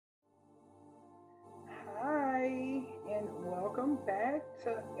welcome back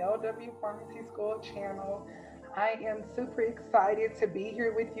to LW Pharmacy School channel. I am super excited to be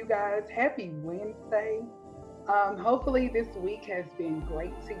here with you guys. Happy Wednesday. Hopefully this week has been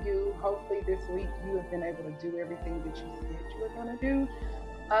great to you. Hopefully this week you have been able to do everything that you said you were going to do.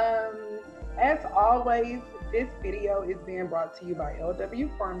 As always, this video is being brought to you by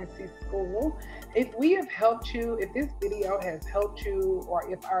LW Pharmacy School. If we have helped you, if this video has helped you, or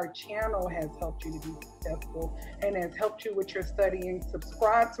if our channel has helped you to be successful and has helped you with your studying,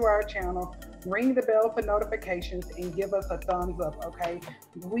 subscribe to our channel, ring the bell for notifications, and give us a thumbs up, okay?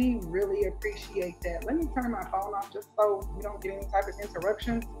 We really appreciate that. Let me turn my phone off just so we don't get any type of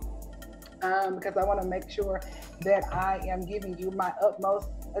interruptions. Because I want to make sure that I am giving you my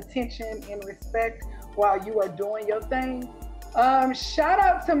utmost attention and respect while you are doing your thing. Shout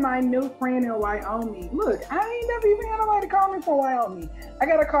out to my new friend in Wyoming. Look, I ain't never even had nobody call me from Wyoming. I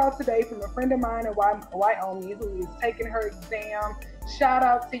got a call today from a friend of mine in Wyoming who is taking her exam. Shout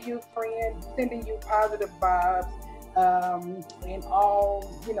out to you, friend, sending you positive vibes and all,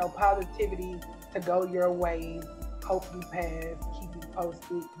 positivity to go your way. Hope you pass. Keep you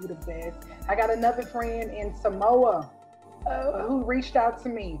posted. You the best. I got another friend in Samoa who reached out to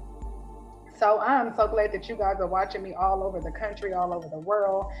me. So I'm so glad that you guys are watching me all over the country, all over the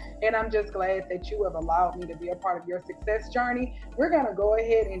world. And I'm just glad that you have allowed me to be a part of your success journey. We're going to go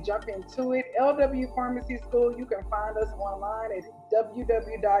ahead and jump into it. LW Pharmacy School, you can find us online at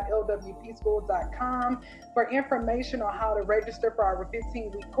www.lwpschools.com for information on how to register for our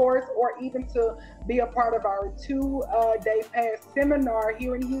 15-week course, or even to be a part of our 2-day pass seminar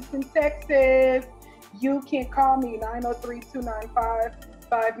here in Houston, Texas. You can call me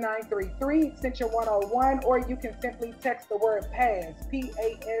 903-295-5933, extension 101, or you can simply text the word PASS,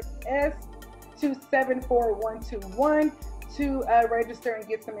 PASS, to 74121 to register and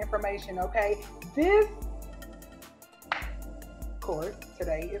get some information, okay? This course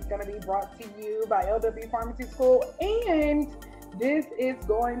today is going to be brought to you by LW Pharmacy School, and this is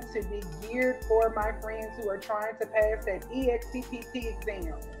going to be geared for my friends who are trying to pass that ExCPT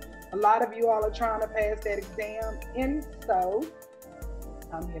exam. A lot of you all are trying to pass that exam, and so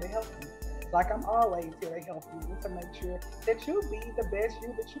I'm here to help you. Like I'm always here to help you, to make sure that you be the best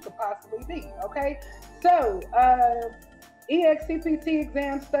you that you could possibly be, okay? So, ExCPT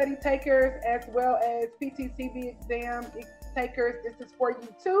exam study takers, as well as PTCB exam takers, this is for you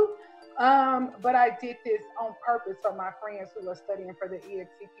too. But I did this on purpose for my friends who are studying for the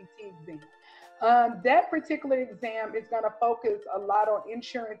ExCPT exam. That particular exam is going to focus a lot on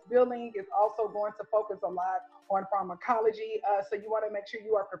insurance billing. It's also going to focus a lot on pharmacology. So you want to make sure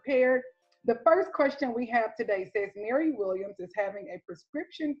you are prepared. The first question we have today says, Mary Williams is having a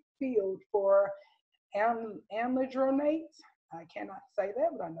prescription filled for amlodronate. I cannot say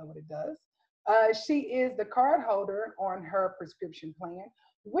that, but I know what it does. She is the card holder on her prescription plan.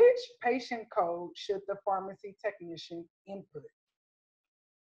 Which patient code should the pharmacy technician input?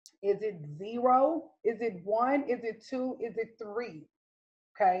 Is it 0? Is it 1? Is it 2? Is it 3?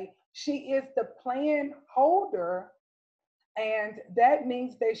 Okay. She is the plan holder, and that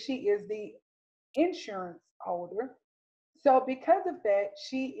means that she is the insurance holder. So because of that,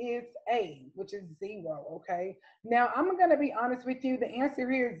 she is A, which is 0, okay? Now, I'm going to be honest with you. The answer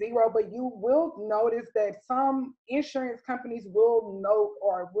here is 0, but you will notice that some insurance companies will note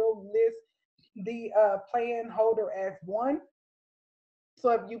or will list the plan holder as 1.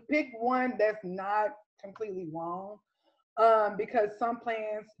 So if you pick 1, that's not completely wrong, because some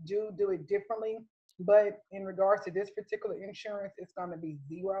plans do it differently. But in regards to this particular insurance, it's going to be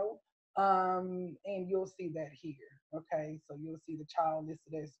 0. And you'll see that here. Okay, so you'll see the child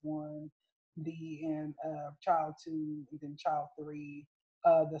listed as 1, and child 2, and then child 3.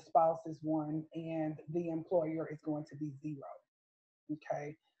 The spouse is 1, and the employer is going to be 0.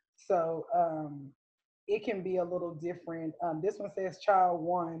 Okay, so it can be a little different. This one says child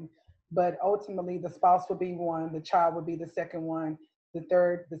 1, but ultimately the spouse would be 1, the child would be the second one, the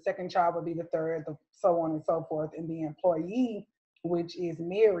second child would be the third, so on and so forth, and the employee, which is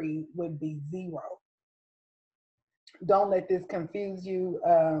Mary, would be 0. Don't let this confuse you.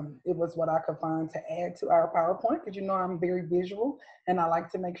 It was what I could find to add to our PowerPoint, because I'm very visual and I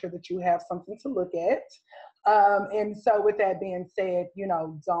like to make sure that you have something to look at. And so with that being said,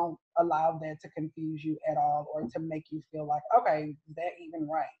 don't allow that to confuse you at all, or to make you feel like, okay, is that even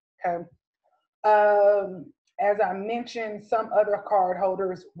right? Okay. As I mentioned, some other card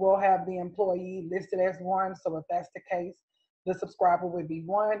holders will have the employee listed as 1. So if that's the case, the subscriber would be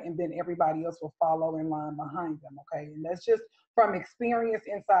 1, and then everybody else will follow in line behind them, okay? And that's just from experience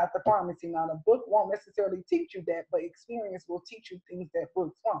inside the pharmacy. Now, the book won't necessarily teach you that, but experience will teach you things that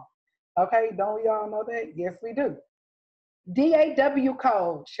books won't. Okay, don't we all know that? Yes, we do. DAW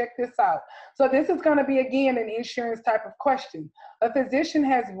code, check this out. So this is going to be, again, an insurance type of question. A physician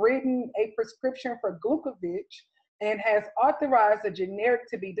has written a prescription for glucovitch and has authorized a generic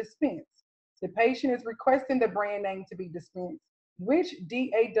to be dispensed. The patient is requesting the brand name to be dispensed. Which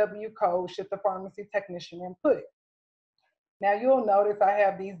DAW code should the pharmacy technician input? Now you'll notice I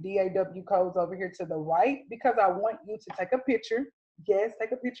have these DAW codes over here to the right because I want you to take a picture. Yes,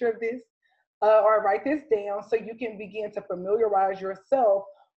 take a picture of this or write this down so you can begin to familiarize yourself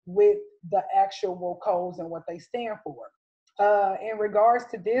with the actual codes and what they stand for. In regards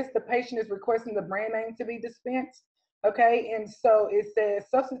to this, the patient is requesting the brand name to be dispensed. Okay, and so it says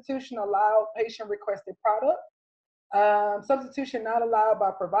substitution allowed, patient requested product. Substitution not allowed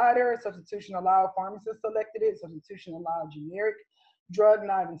by provider, substitution allowed, pharmacist selected it, substitution allowed, generic drug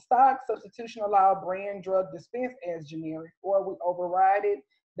not in stock, substitution allowed, brand drug dispensed as generic, or we override it.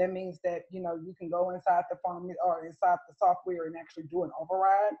 That means that, you know, you can go inside the pharmacy or inside the software and actually do an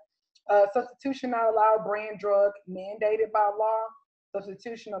override. Substitution not allowed, brand drug mandated by law,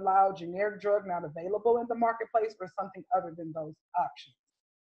 substitution allowed, generic drug not available in the marketplace, or something other than those options.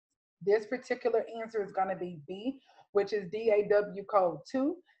 This particular answer is going to be B, which is DAW code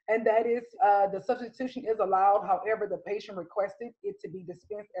 2, and that is the substitution is allowed. However, the patient requested it to be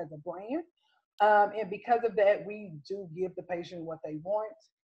dispensed as a brand, and because of that, we do give the patient what they want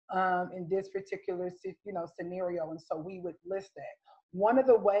in this particular scenario, and so we would list that. One of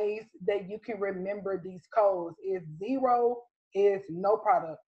the ways that you can remember these codes is 0 is no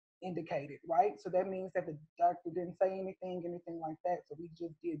product indicated, right? So that means that the doctor didn't say anything like that. So we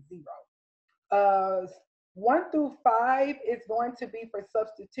just did 0. 1 through 5 is going to be for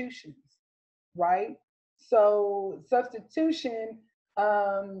substitutions, right? So substitution,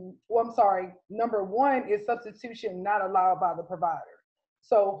 I'm sorry, number 1 is substitution not allowed by the provider.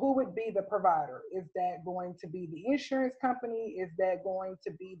 So who would be the provider? Is that going to be the insurance company? Is that going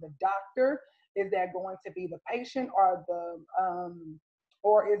to be the doctor? Is that going to be the patient, or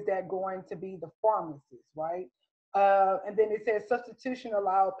is that going to be the pharmacist, right? And then it says substitution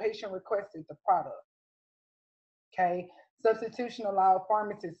allowed, patient requested the product. Okay, substitution allowed,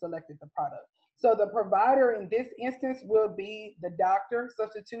 pharmacist selected the product. So the provider in this instance will be the doctor.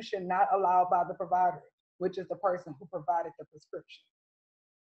 Substitution not allowed by the provider, which is the person who provided the prescription.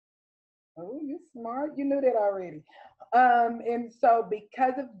 Oh, you smart. You knew that already. And so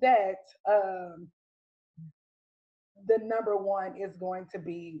because of that, the number 1 is going to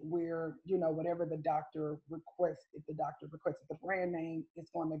be where, whatever the doctor requests, if the doctor requested the brand name,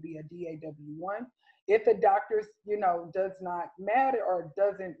 it's going to be a DAW1. If the doctor, does not matter or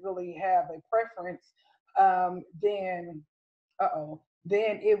doesn't really have a preference, then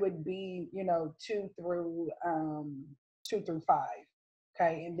it would be, 2 through 5.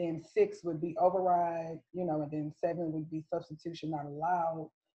 Okay, and then 6 would be override, and then 7 would be substitution not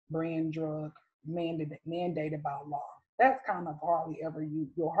allowed, brand drug mandated by law. That's kind of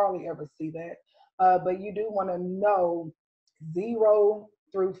you'll hardly ever see that. But you do want to know 0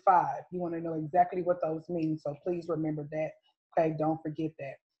 through 5. You want to know exactly what those mean. So please remember that. Okay, don't forget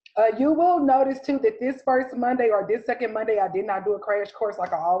that. You will notice too that this first Monday or this second Monday, I did not do a crash course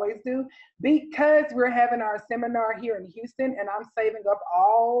like I always do because we're having our seminar here in Houston and I'm saving up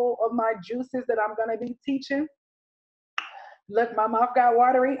all of my juices that I'm going to be teaching. Look, my mouth got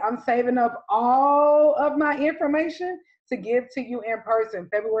watery. I'm saving up all of my information to give to you in person,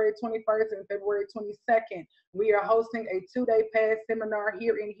 February 21st and February 22nd. We are hosting a 2-day pass seminar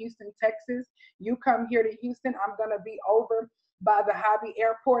here in Houston, Texas. You come here to Houston, I'm going to be over by the Hobby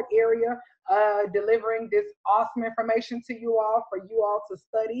Airport area, delivering this awesome information to you all for you all to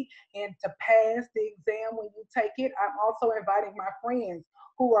study and to pass the exam when you take it. I'm also inviting my friends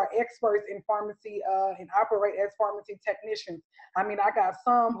who are experts in pharmacy and operate as pharmacy technicians. I mean, I got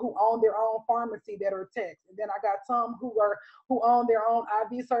some who own their own pharmacy that are techs, and then I got some who own their own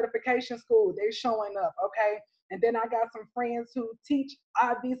IV certification school. They're showing up, okay? And then I got some friends who teach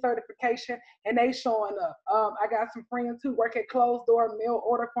IV certification and they showing up. I got some friends who work at closed door, mail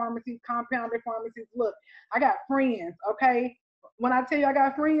order pharmacies, compounded pharmacies. Look, I got friends, okay? When I tell you I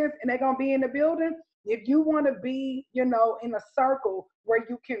got friends and they're going to be in the building, if you want to be, in a circle where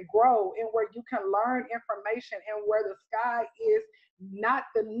you can grow and where you can learn information and where the sky is not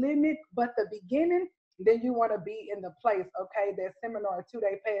the limit, but the beginning, then you want to be in the place, okay? That seminar,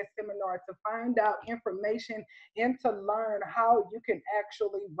 2-day pass seminar to find out information and to learn how you can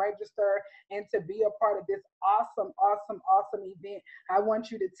actually register and to be a part of this awesome event. I want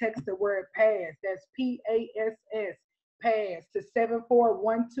you to text the word PASS, that's PASS, PASS to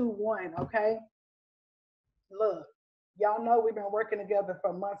 74121, okay? Look, y'all know we've been working together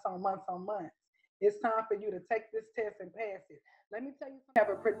for months on months. It's time for you to take this test and pass it. Let me tell you, have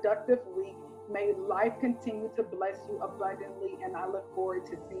a productive week. May life continue to bless you abundantly. And I look forward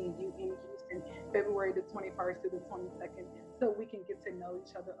to seeing you in Houston, February the 21st to the 22nd, so we can get to know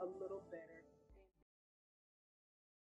each other a little better.